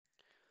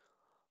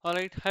All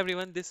right, hi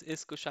everyone. This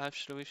is Kushav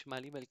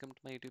Shrimali. Welcome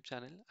to my YouTube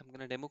channel. I'm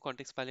gonna demo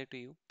Context Pilot to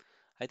you.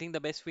 I think the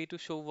best way to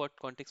show what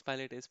Context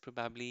Pilot is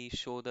probably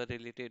show the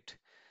related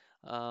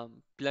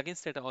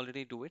plugins that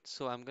already do it.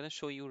 So I'm gonna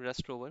show you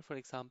Rust Rover, for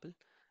example.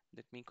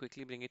 Let me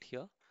quickly bring it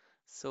here.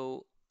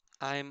 So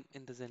I'm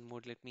in the Zen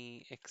mode. Let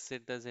me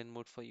exit the Zen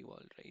mode for you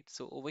all, right?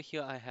 So over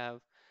here I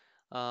have,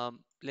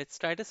 let's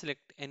try to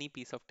select any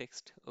piece of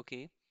text,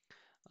 okay?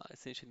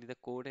 Essentially the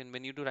code, and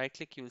when you do right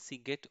click, you will see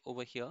Git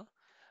over here,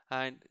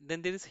 and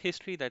then there is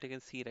history that you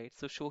can see, right?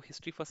 So show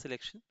history for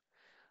selection,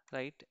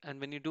 right? And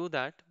when you do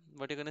that,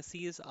 what you're going to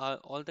see is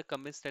all the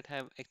commits that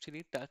have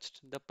actually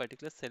touched the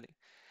particular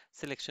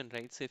selection,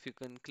 right? So if you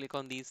can click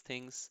on these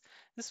things,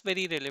 this is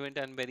very relevant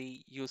and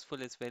very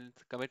useful as well.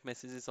 The commit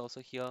message is also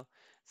here,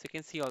 so you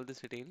can see all this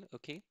detail,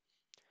 okay?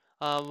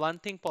 One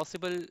thing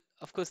possible,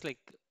 of course, like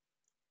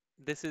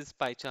this is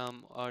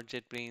PyCharm or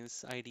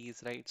JetBrains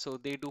IDs, right? So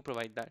they do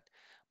provide that.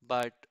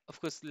 But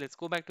of course, let's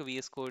go back to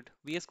VS Code.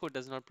 VS Code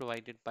does not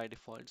provide it by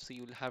default, so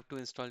you'll have to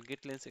install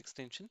GitLens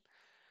extension.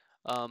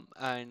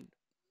 And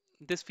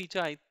this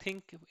feature, I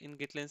think, in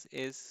GitLens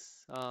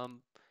is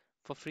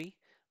for free,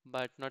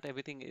 but not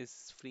everything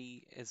is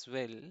free as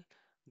well.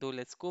 Though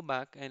let's go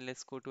back and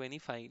let's go to any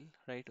file,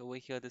 right? Over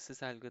here, this is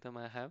the algorithm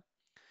I have.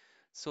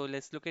 So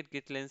let's look at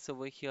GitLens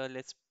over here.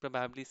 Let's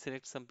probably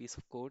select some piece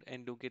of code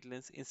and do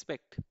GitLens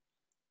inspect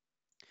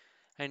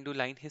and do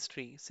line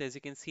history. So as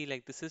you can see,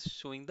 like this is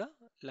showing the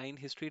line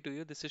history to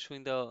you. This is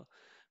showing the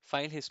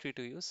file history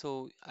to you.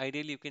 So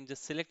ideally, you can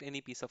just select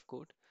any piece of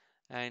code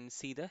and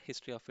see the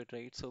history of it,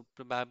 right? So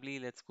probably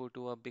let's go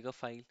to a bigger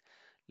file.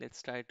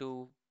 Let's try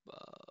to,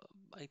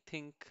 I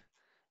think,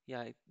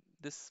 yeah,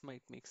 this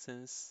might make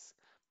sense.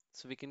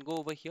 So we can go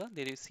over here.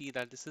 There you see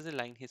that this is a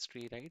line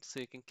history, right?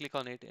 So you can click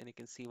on it and you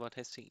can see what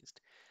has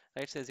changed,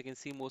 right? So as you can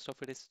see, most of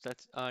it is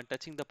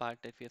touching the part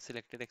that we have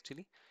selected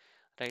actually,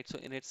 right? So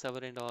init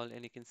server and all,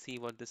 and you can see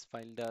what this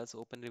file does,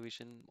 open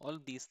revision, all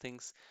of these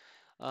things.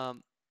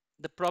 Um,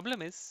 the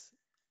problem is,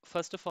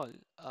 first of all,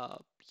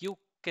 you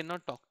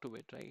cannot talk to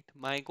it, right?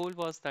 My goal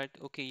was that,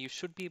 okay, you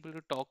should be able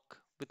to talk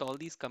with all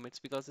these commits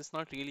because it's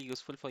not really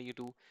useful for you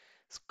to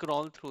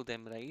scroll through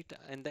them, right?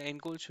 And the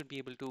end goal should be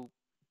able to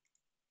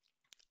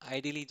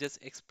ideally just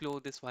explore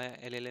this via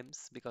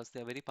LLMs because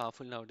they're very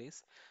powerful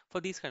nowadays for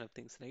these kind of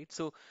things, right?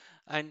 So,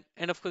 and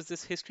of course,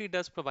 this history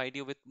does provide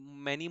you with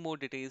many more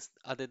details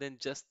other than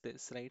just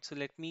this, right? So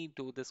let me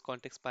do this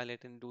context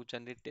pilot and do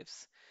generate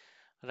diffs,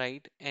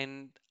 right?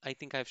 And I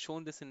think I've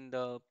shown this in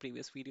the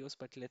previous videos,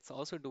 but let's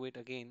also do it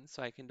again.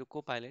 So I can do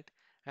copilot,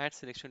 add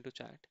selection to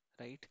chat,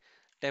 right?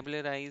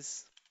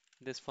 Tabularize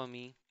this for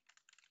me,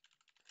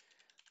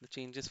 the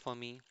changes for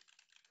me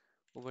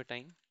over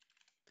time.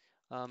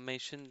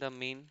 Mention the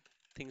main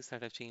things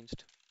that have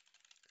changed,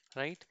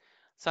 right?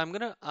 So I'm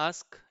going to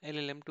ask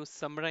LLM to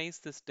summarize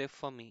this diff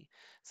for me.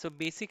 So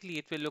basically,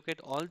 it will look at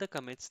all the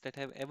commits that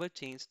have ever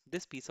changed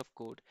this piece of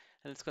code,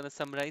 and it's going to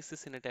summarize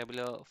this in a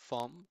tabular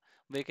form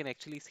where you can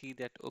actually see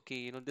that,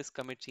 okay, this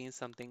commit changed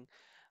something,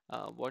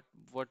 what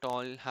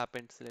all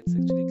happened. So let's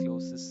actually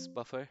close this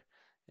buffer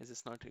as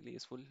it's not really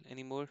useful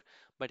anymore.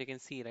 But you can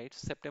see, right,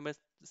 September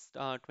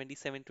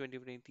 27,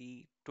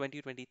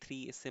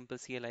 2023 is simple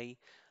CLI.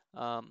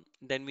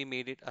 Then we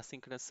made it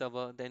asynchronous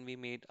server. Then we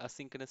made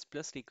asynchronous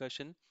plus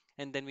recursion.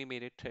 And then we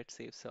made it thread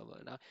safe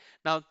server.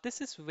 Now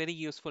this is very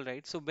useful,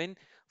 right? So when,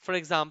 for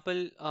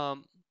example,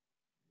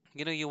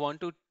 you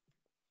want to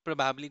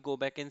probably go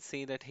back and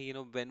say that, hey,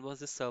 when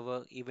was the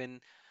server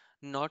even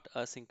not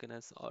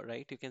asynchronous? All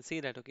right, you can say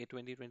that, okay,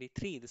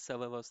 2023, the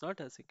server was not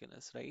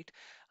asynchronous, right?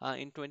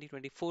 In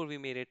 2024, we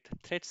made it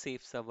thread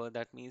safe server.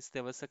 That means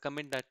there was a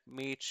commit that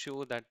made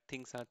sure that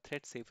things are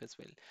thread safe as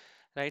well,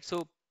 right?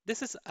 So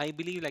this is, I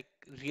believe, like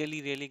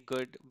really, really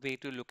good way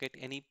to look at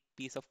any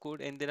piece of code.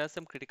 And there are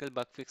some critical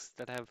bug fixes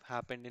that have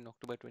happened in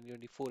October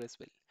 2024 as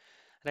well,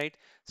 right?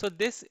 So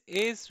this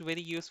is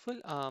very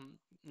useful.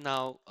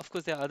 Now, of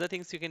course, there are other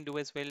things you can do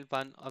as well.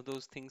 One of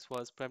those things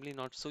was probably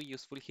not so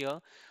useful here,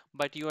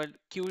 but you are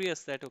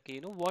curious that, okay,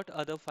 what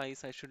other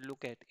files I should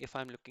look at if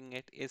I'm looking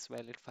at is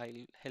valid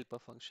file helper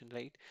function,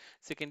 right?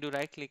 So you can do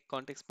right click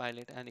context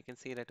pilot and you can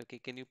say that, okay,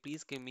 can you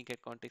please give me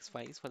get context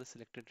files for the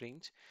selected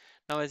range?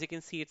 Now, as you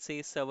can see, it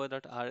says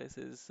server.rs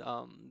is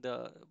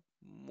the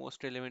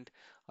most relevant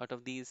out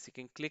of these. You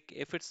can click.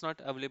 If it's not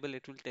available,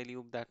 it will tell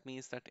you that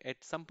means that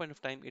at some point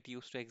of time it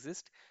used to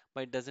exist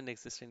but it doesn't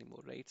exist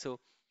anymore, right? So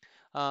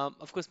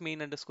of course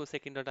main underscore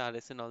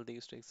second.rs and all they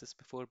used to exist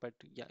before, but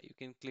yeah, you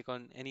can click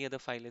on any other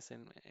file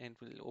and it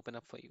will open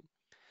up for you.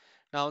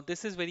 Now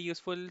this is very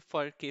useful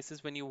for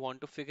cases when you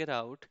want to figure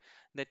out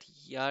that,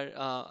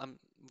 yeah,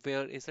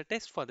 where is a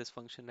test for this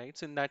function, right?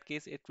 So in that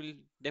case it will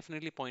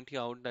definitely point you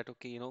out that,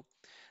 okay,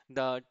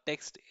 the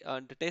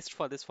test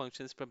for this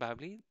function is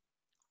probably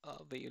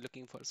where you're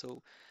looking for.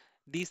 So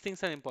these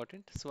things are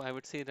important. So I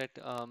would say that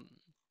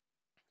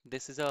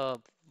this is a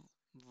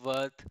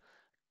worth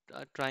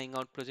trying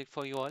out project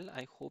for you all.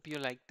 I hope you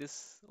like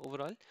this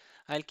overall.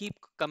 I'll keep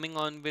coming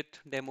on with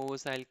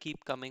demos. I'll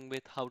keep coming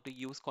with how to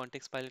use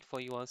Context Pilot for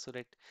you all so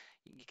that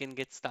you can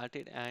get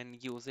started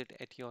and use it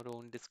at your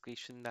own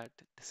discretion. That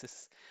this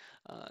is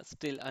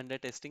still under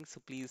testing,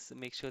 so please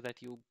make sure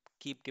that you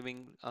keep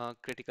giving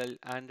critical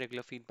and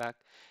regular feedback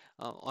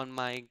on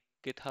my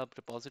GitHub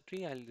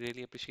repository. I'll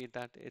really appreciate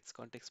that. It's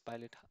Context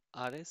Pilot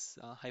RS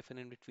hyphen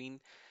in between.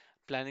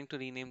 Planning to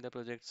rename the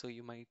project, so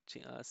you might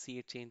see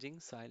it changing.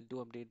 So I'll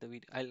do update the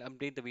video. I'll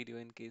update the video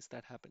in case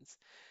that happens.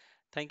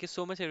 Thank you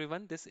so much,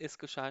 everyone. This is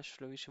Kushash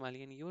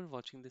Shimali, and you are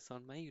watching this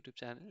on my YouTube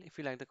channel. If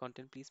you like the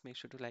content, please make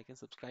sure to like and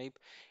subscribe.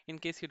 In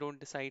case you don't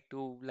decide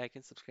to like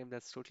and subscribe,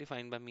 that's totally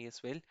fine by me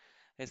as well.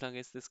 As long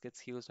as this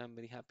gets used, I'm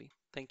very happy.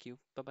 Thank you.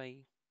 Bye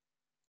bye.